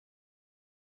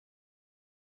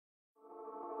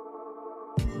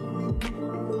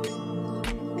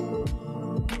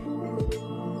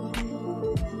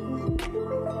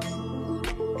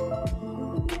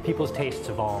People's tastes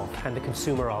evolve, and the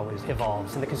consumer always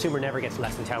evolves, and the consumer never gets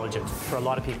less intelligent. For a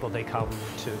lot of people, they come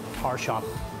to our shop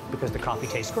because the coffee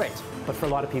tastes great. But for a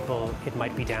lot of people, it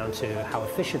might be down to how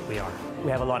efficient we are. We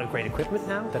have a lot of great equipment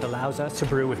now that allows us to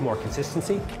brew with more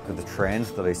consistency. The trend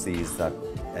that I see is that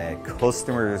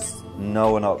customers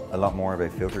know a lot more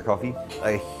about filter coffee.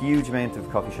 A huge amount of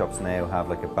coffee shops now have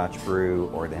like a batch brew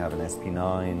or they have an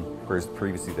SP9, whereas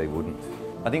previously they wouldn't.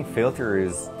 I think filter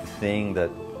is the thing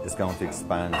that is going to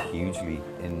expand hugely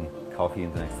in coffee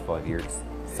in the next 5 years.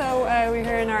 So we're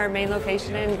here in our main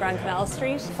location in Grand Canal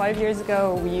Street. 5 years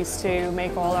ago we used to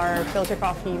make all our filter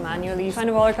coffee manually. Kind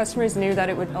of all our customers knew that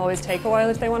it would always take a while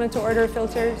if they wanted to order a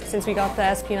filter. Since we got the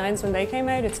SP9s when they came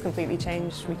out, it's completely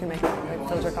changed. We can make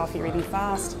filter coffee really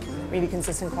fast, really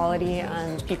consistent quality,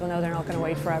 and people know they're not going to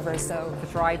wait forever. So the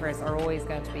drivers are always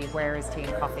going to be, where is tea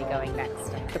and coffee going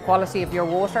next? The quality of your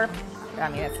water. I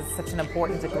mean, it's such an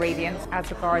important ingredient. As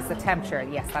regards the temperature,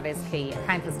 yes, that is key.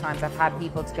 Countless times I've had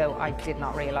people to go, I did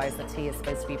not realise that tea is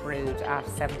supposed to be brewed at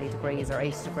 70 degrees or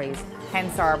 80 degrees.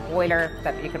 Hence our boiler,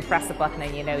 that you can press a button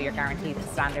and you know you're guaranteed to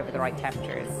stand over the right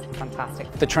temperature, is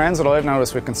fantastic. The trends that I've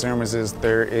noticed with consumers is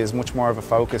there is much more of a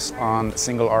focus on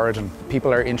single origin.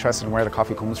 People are interested in where the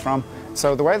coffee comes from.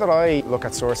 So the way that I look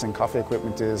at sourcing coffee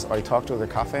equipment is I talk to other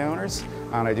cafe owners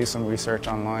and I do some research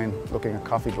online looking at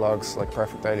coffee blogs like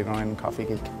Perfect Daily Grind and Coffee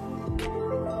Geek.